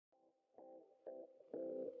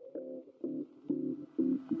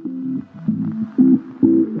Welcome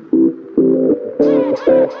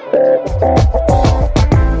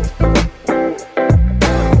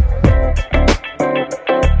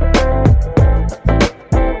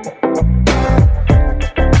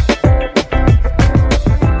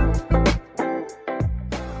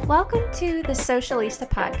to the Socialista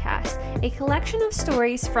Podcast, a collection of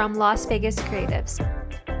stories from Las Vegas creatives.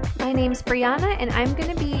 My name's Brianna, and I'm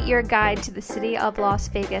going to be your guide to the city of Las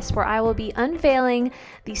Vegas, where I will be unveiling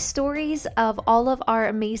the stories of all of our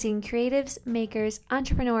amazing creatives, makers,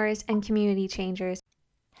 entrepreneurs, and community changers.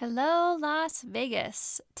 Hello, Las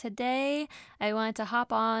Vegas. Today, I wanted to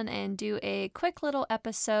hop on and do a quick little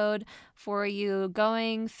episode for you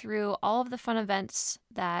going through all of the fun events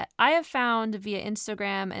that I have found via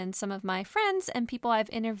Instagram and some of my friends and people I've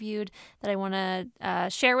interviewed that I want to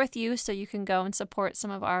share with you so you can go and support some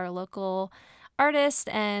of our local artists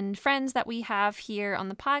and friends that we have here on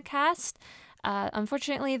the podcast.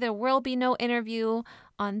 Unfortunately, there will be no interview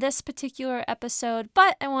on this particular episode,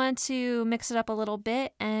 but I want to mix it up a little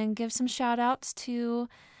bit and give some shout outs to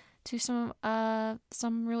some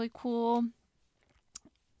really cool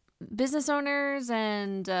business owners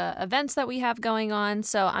and events that we have going on.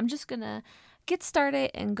 So I'm just gonna get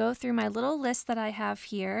started and go through my little list that I have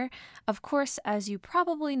here. Of course, as you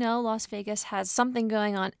probably know, Las Vegas has something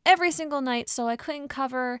going on every single night, so I couldn't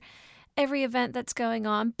cover every event that's going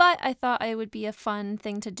on, but I thought it would be a fun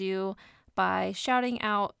thing to do by shouting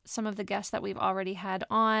out some of the guests that we've already had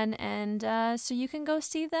on, and so you can go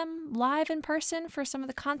see them live in person for some of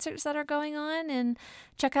the concerts that are going on and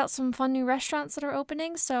check out some fun new restaurants that are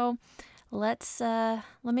opening. So let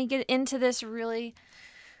me get into this really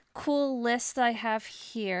cool list that I have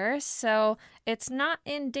here. So it's not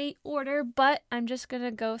in date order, but I'm just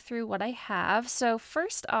gonna go through what I have. So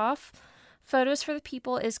first off, Photos for the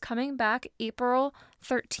People is coming back April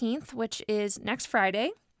 13th, which is next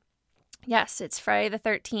Friday. Yes, it's Friday the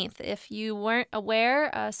 13th. If you weren't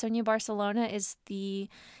aware, Sonia Barcelona is the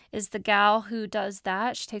gal who does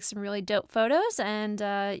that. She takes some really dope photos, and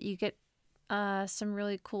you get some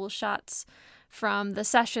really cool shots from the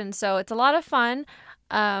session. So it's a lot of fun.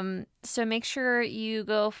 So make sure you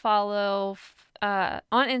go follow on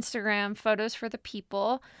Instagram, Photos for the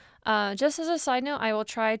People. Just as a side note, I will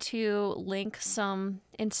try to link some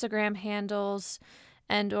Instagram handles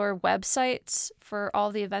and or websites for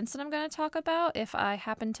all the events that I'm going to talk about if I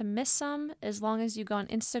happen to miss some. As long as you go on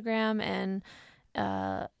Instagram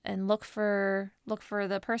and look for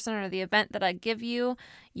the person or the event that I give you,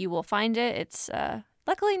 you will find it. It's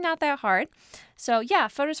luckily not that hard. So yeah,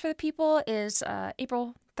 Photos for the People is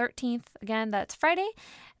April 13th. Again, that's Friday.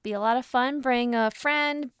 Be a lot of fun. Bring a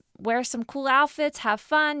friend, wear some cool outfits, have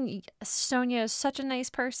fun. Sonia is such a nice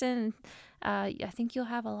person. I think you'll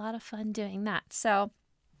have a lot of fun doing that. So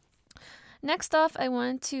next off, I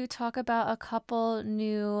wanted to talk about a couple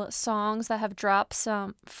new songs that have dropped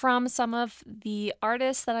from some of the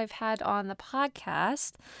artists that I've had on the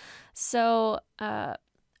podcast. So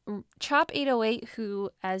Chop 808, who,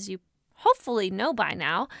 as you hopefully know by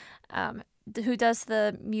now, who does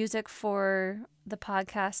the music for the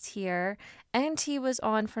podcast here, and he was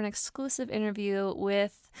on for an exclusive interview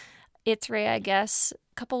with It's Ray, I guess,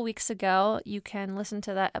 a couple weeks ago. You can listen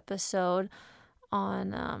to that episode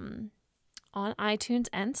on iTunes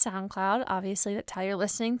and SoundCloud, obviously that's how you're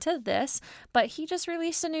listening to this, but he just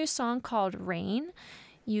released a new song called Rain.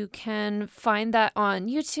 You can find that on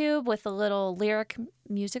YouTube with a little lyric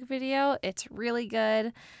music video. It's really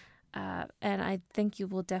good, and I think you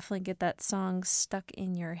will definitely get that song stuck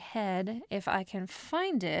in your head. If I can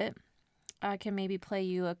find it, I can maybe play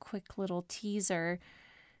you a quick little teaser.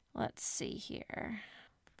 Let's see here.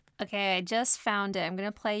 Okay, I just found it. I'm going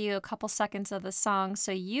to play you a couple seconds of the song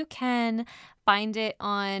so you can find it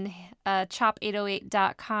on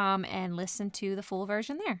chop808.com and listen to the full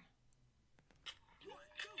version there.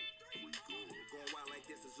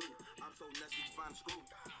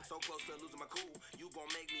 So close to losing my cool, you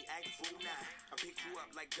gon' make me act a fool now. I picked you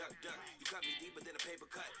up like duck, duck. You cut me deeper than a paper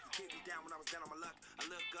cut. You kicked me down when I was down on my luck. I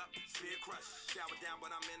look up, spear crush. Shower down,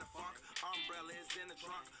 but I'm in the funk. Umbrella is in the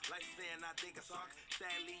trunk. Like saying I think I suck.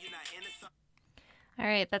 Sadly, you're not in the sun.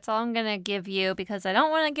 All right, that's all I'm going to give you because I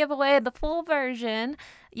don't want to give away the full version.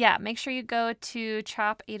 Yeah, make sure you go to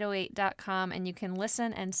chop808.com and you can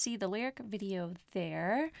listen and see the lyric video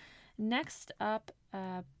there. Next up,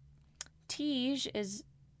 Tej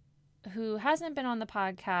who hasn't been on the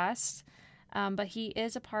podcast, but he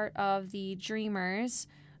is a part of the Dreamers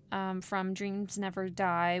from Dreams Never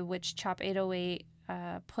Die, which Chop 808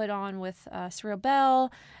 put on with Surreal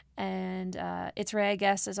Bell, and It's Ray, I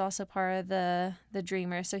guess, is also part of the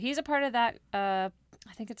Dreamers. So he's a part of that. I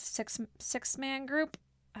think it's a six-man group.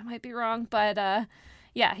 I might be wrong, but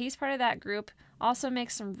yeah, he's part of that group. Also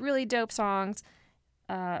makes some really dope songs.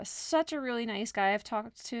 Such a really nice guy. I've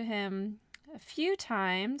talked to him a few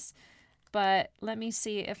times, but let me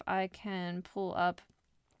see if I can pull up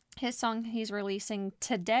his song he's releasing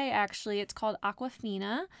today, actually. It's called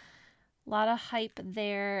Aquafina. A lot of hype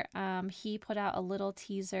there. He put out a little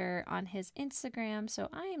teaser on his Instagram, so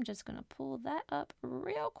I am just going to pull that up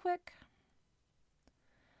real quick.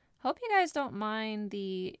 Hope you guys don't mind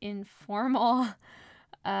the informal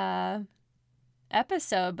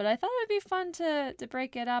episode, but I thought it would be fun to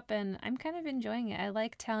break it up, and I'm kind of enjoying it. I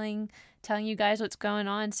like telling you guys what's going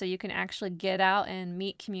on so you can actually get out and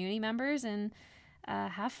meet community members and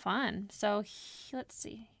have fun. So let's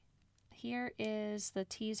see. Here is the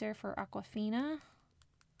teaser for Aquafina.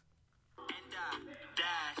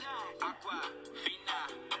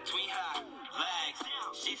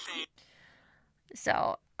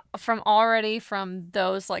 So from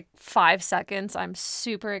those like 5 seconds, I'm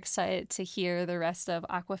super excited to hear the rest of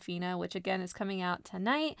Aquafina, which again is coming out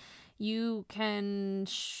tonight. You can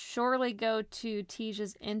surely go to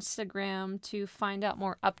Tija's Instagram to find out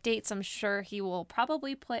more updates. I'm sure he will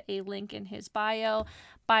probably put a link in his bio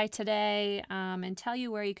by today and tell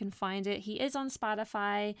you where you can find it. He is on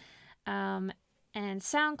Spotify and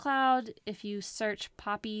SoundCloud. If you search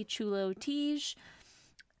Papi Chulo Tij,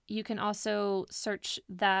 you can also search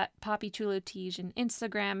that Papi Chulo Tij in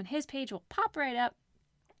Instagram, and his page will pop right up.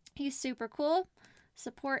 He's super cool.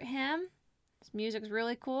 Support him. His music's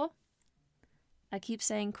really cool. I keep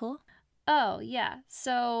saying cool. Oh, yeah.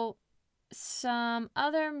 So some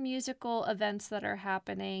other musical events that are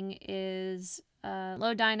happening is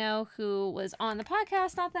Low Dino, who was on the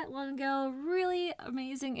podcast not that long ago. Really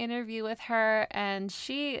amazing interview with her, and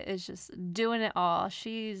she is just doing it all.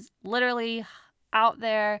 She's literally out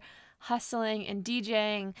there hustling and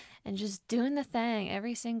DJing and just doing the thing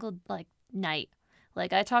every single night.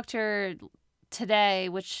 Like I talked to her today,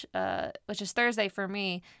 which is Thursday for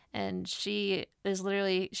me, and she has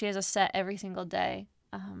a set every single day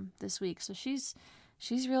this week. So she's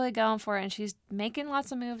really going for it, and she's making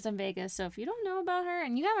lots of moves in Vegas. So if you don't know about her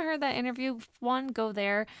and you haven't heard that interview, 1, go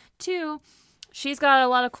there. 2, she's got a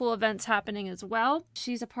lot of cool events happening as well.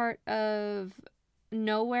 She's a part of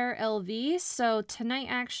Nowhere LV. So tonight,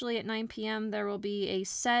 actually at 9 p.m., there will be a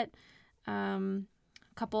set. A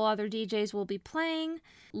couple other DJs will be playing.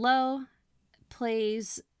 Low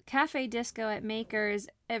plays Cafe Disco at Makers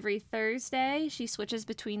every Thursday. She switches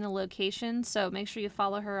between the locations, so make sure you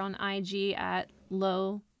follow her on IG at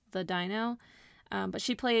Low the Dino. But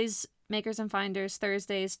she plays Makers and Finders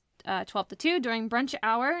Thursdays 12 to 2 during brunch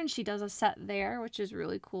hour, and she does a set there, which is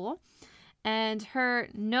really cool. And her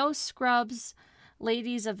No Scrubs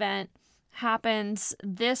ladies event happens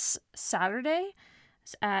this Saturday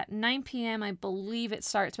at 9 p.m. I believe it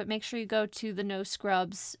starts, but make sure you go to the No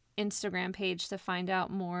Scrubs Instagram page to find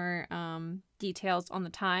out more details on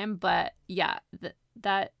the time. But yeah,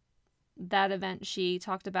 that event she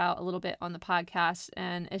talked about a little bit on the podcast,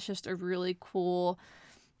 and it's just a really cool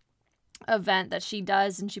event that she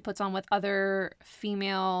does and she puts on with other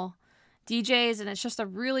female DJs, and it's just a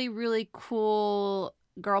really, really cool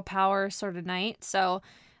girl power sort of night. So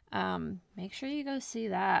make sure you go see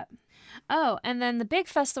that. Oh, and then the big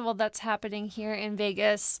festival that's happening here in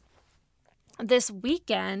Vegas this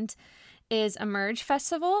weekend is Emerge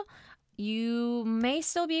Festival. You may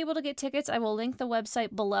still be able to get tickets. I will link the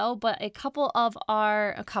website below, but a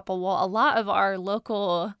lot of our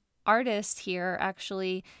local artists here are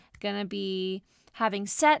actually going to be having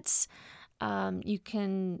sets. You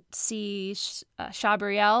can see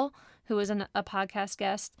Shabrielle, who is a podcast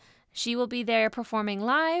guest. She will be there performing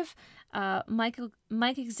live. Mike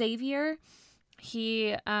Xavier,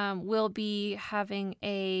 he will be having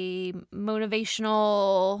a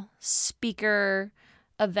motivational speaker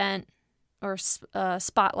event or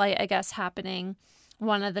spotlight, I guess, happening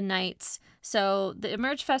one of the nights. So the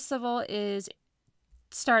Emerge Festival is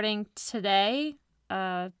starting today,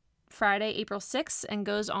 Friday, April 6th, and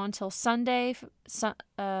goes on till Sunday,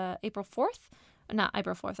 April 4th. Not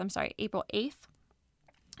April 4th, I'm sorry, April 8th.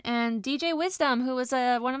 And DJ Wisdom, who was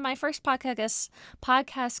one of my first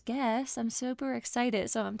podcast guests, I'm super excited,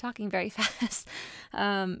 so I'm talking very fast.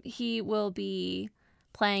 He will be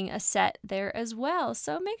playing a set there as well.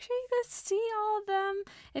 So make sure you go see all of them.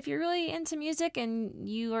 If you're really into music and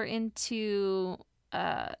you are into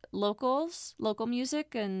local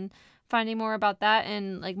music and finding more about that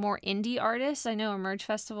and like more indie artists, I know Emerge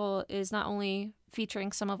Festival is not only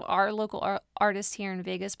featuring some of our local artists here in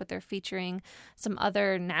Vegas, but they're featuring some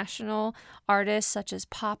other national artists such as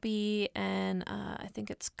Poppy and I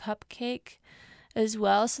think it's Cupcake as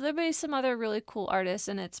well. So there'll be some other really cool artists,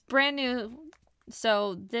 and it's brand new.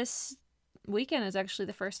 So this weekend is actually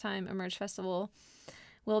the first time Emerge Festival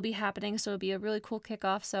will be happening. So it'll be a really cool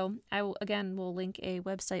kickoff. So I will link a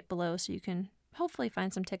website below so you can hopefully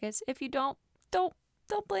find some tickets. If you don't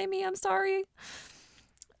blame me. I'm sorry.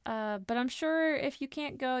 But I'm sure if you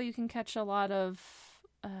can't go, you can catch a lot of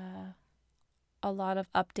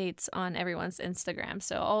updates on everyone's Instagram.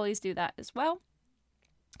 So always do that as well.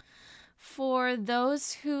 For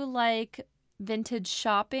those who like vintage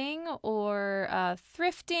shopping or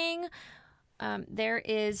thrifting, there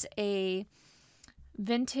is a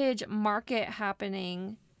vintage market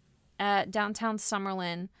happening at downtown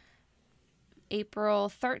Summerlin, April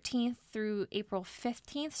 13th through April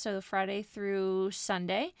 15th, so Friday through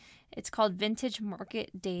Sunday. It's called Vintage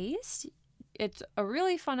Market Days. It's a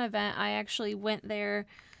really fun event. I actually went there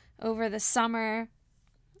over the summer.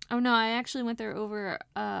 Oh no, I actually went there over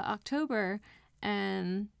October,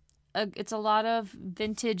 and it's a lot of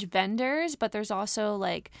vintage vendors, but there's also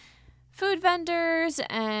like food vendors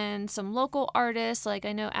and some local artists. Like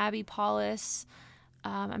I know Abby Paulus.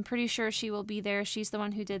 I'm pretty sure she will be there. She's the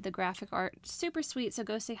one who did the graphic art. Super sweet, so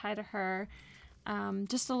go say hi to her.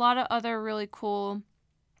 Just a lot of other really cool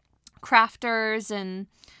crafters, and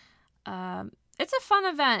it's a fun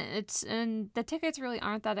event. And the tickets really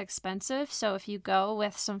aren't that expensive, so if you go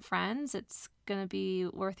with some friends, it's gonna be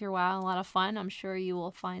worth your while and a lot of fun. I'm sure you will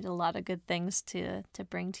find a lot of good things to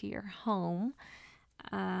bring to your home.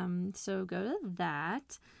 So go to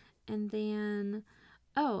that, and then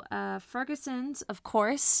Ferguson's, of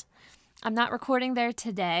course. I'm not recording there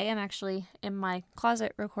today. I'm actually in my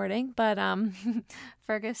closet recording, but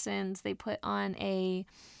Ferguson's, they put on a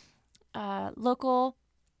local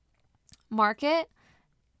market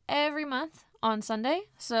every month on Sunday.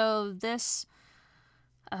 So this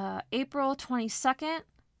April 22nd,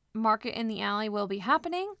 Market in the Alley will be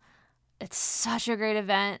happening. It's such a great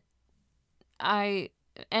event.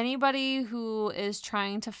 Anybody who is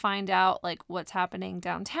trying to find out like what's happening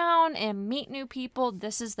downtown and meet new people,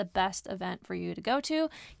 this is the best event for you to go to.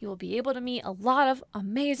 You will be able to meet a lot of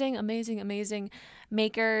amazing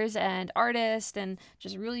makers and artists and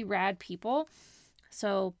just really rad people.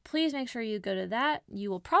 So please make sure you go to that.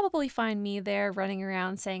 You will probably find me there running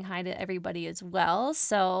around saying hi to everybody as well.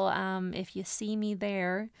 So if you see me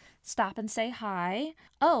there, stop and say hi.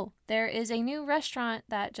 Oh, there is a new restaurant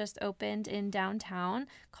that just opened in downtown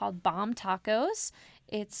called Bomb Tacos.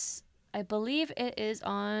 I believe it is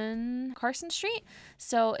on Carson Street.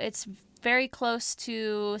 So it's very close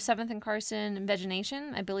to 7th and Carson and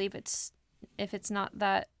Vegination. I believe if it's not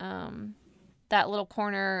that little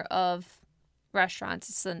corner of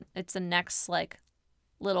restaurants, it's the next like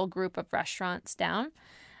little group of restaurants down.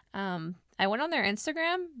 I went on their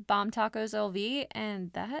Instagram, Bomb Tacos LV,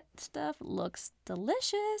 and that stuff looks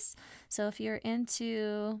delicious. So if you're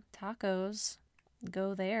into tacos,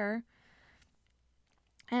 go there.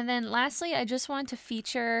 And then lastly, I just want to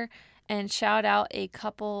feature and shout out a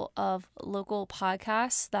couple of local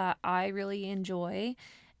podcasts that I really enjoy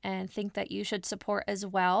and think that you should support as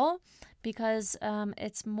well, because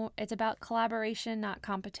it's about collaboration, not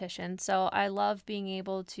competition. So I love being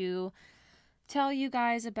able to tell you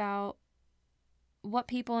guys about what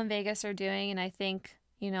people in Vegas are doing, and I think,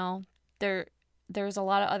 there's a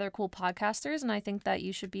lot of other cool podcasters, and I think that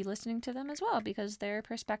you should be listening to them as well, because their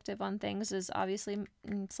perspective on things is obviously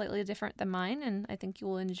slightly different than mine, and I think you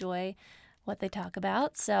will enjoy what they talk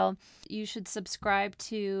about. So you should subscribe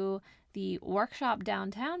to the Workshop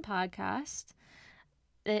Downtown podcast.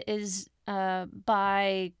 It is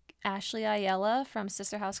by Ashley Ayala from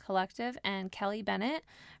Sister House Collective and Kelly Bennett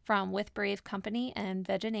from With Brave Company and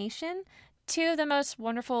Vegination. Two of the most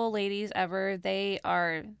wonderful ladies ever. They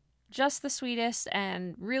are just the sweetest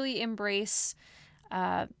and really embrace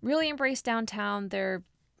downtown. They're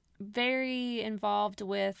very involved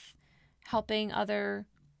with helping other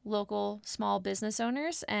local small business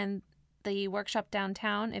owners, and the Workshop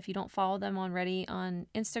Downtown, if you don't follow them already on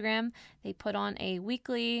Instagram, they put on a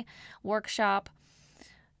weekly workshop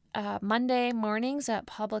Monday mornings at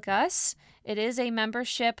Public Us. It is a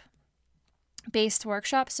membership-based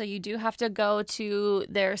workshop, so you do have to go to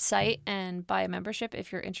their site and buy a membership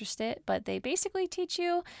if you're interested, but they basically teach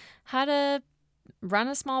you how to run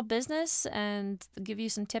a small business and give you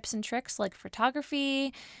some tips and tricks like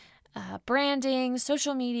photography, branding,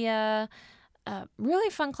 social media, really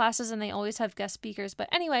fun classes, and they always have guest speakers. But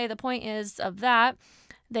anyway, the point is of that,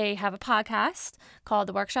 they have a podcast called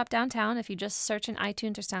The Workshop Downtown. If you just search in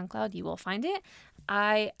iTunes or SoundCloud, you will find it.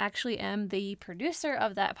 I actually am the producer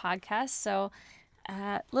of that podcast, so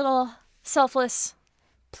little selfless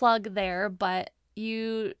plug there, but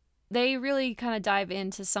you they really kind of dive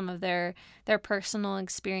into some of their personal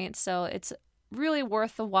experience. So it's really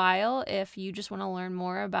worth the while if you just want to learn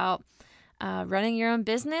more about running your own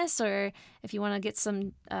business, or if you want to get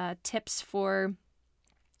some tips for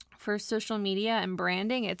social media and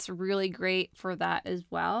branding. It's really great for that as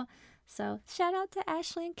well. So shout out to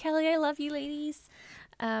Ashley and Kelly. I love you ladies.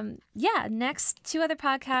 Next, 2 other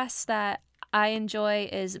podcasts that I enjoy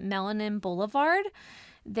is Melanin Boulevard.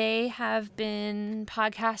 They have been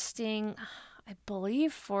podcasting, I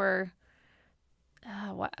believe, for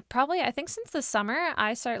I think since the summer.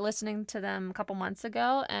 I started listening to them a couple months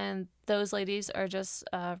ago, and those ladies are just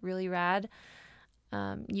really rad.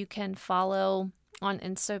 You can follow on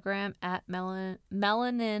Instagram at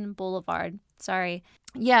Melanin Boulevard. Sorry.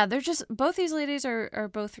 Yeah, they're just, both these ladies are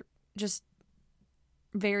both just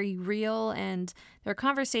very real, and their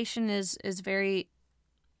conversation is very,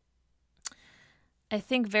 I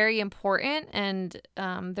think, very important, and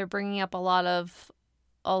they're bringing up a lot of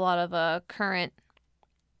current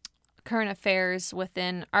affairs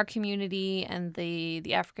within our community and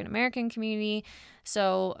the African American community.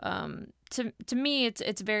 So to me,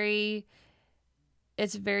 it's very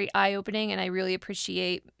eye-opening, and I really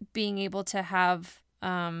appreciate being able to have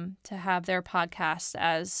their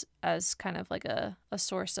podcast as kind of like a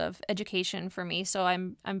source of education for me. So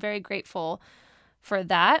I'm very grateful for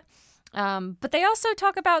that. But they also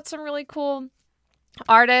talk about some really cool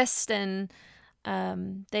artists, and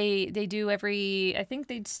they do I think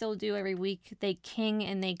they still do every week, they king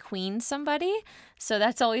and they queen somebody. So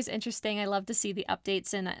that's always interesting. I love to see the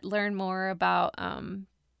updates and learn more about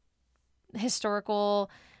historical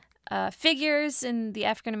figures in the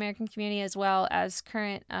African American community, as well as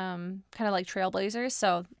current kind of like trailblazers.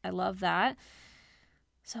 So I love that.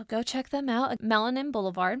 So go check them out. Melanin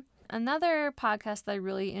Boulevard. Another podcast that I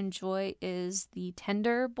really enjoy is the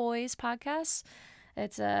Tender Boys podcast.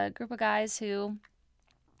 It's a group of guys who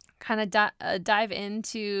kind of dive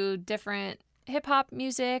into different hip hop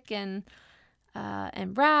music and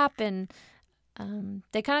rap, and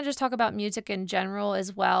they kind of just talk about music in general,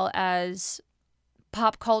 as well as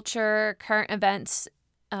pop culture, current events,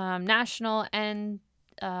 national and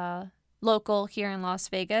local here in Las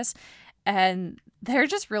Vegas. And they're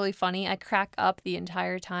just really funny. I crack up the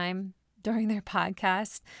entire time during their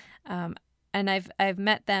podcast. And I've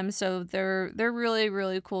met them, so they're really,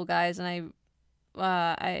 really cool guys, and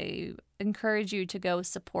I encourage you to go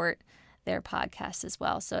support their podcast as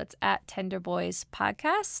well. So it's at Tender Boys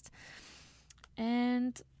Podcast.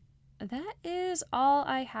 And that is all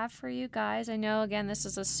I have for you guys. I know, again, this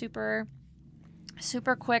is a super,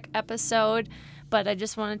 super quick episode, but I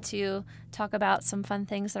just wanted to talk about some fun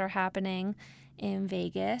things that are happening in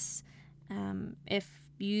Vegas. If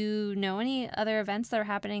you know any other events that are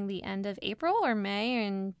happening the end of April or May,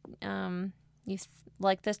 and you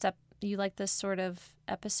like this sort of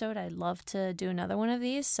episode, I'd love to do another one of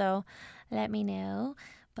these, so let me know.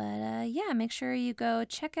 But make sure you go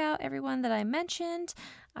check out everyone that I mentioned.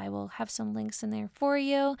 I will have some links in there for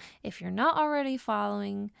you. If you're not already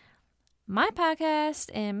following my podcast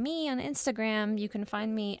and me on Instagram, you can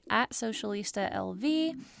find me at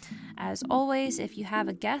SocialistaLV. As always, if you have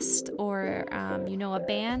a guest or a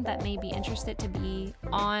band that may be interested to be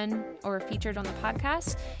on or featured on the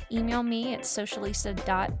podcast, email me at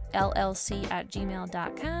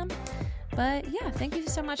socialista.llc@gmail.com. But thank you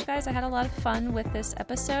so much, guys. I had a lot of fun with this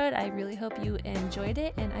episode. I really hope you enjoyed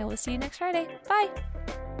it, and I will see you next Friday. Bye!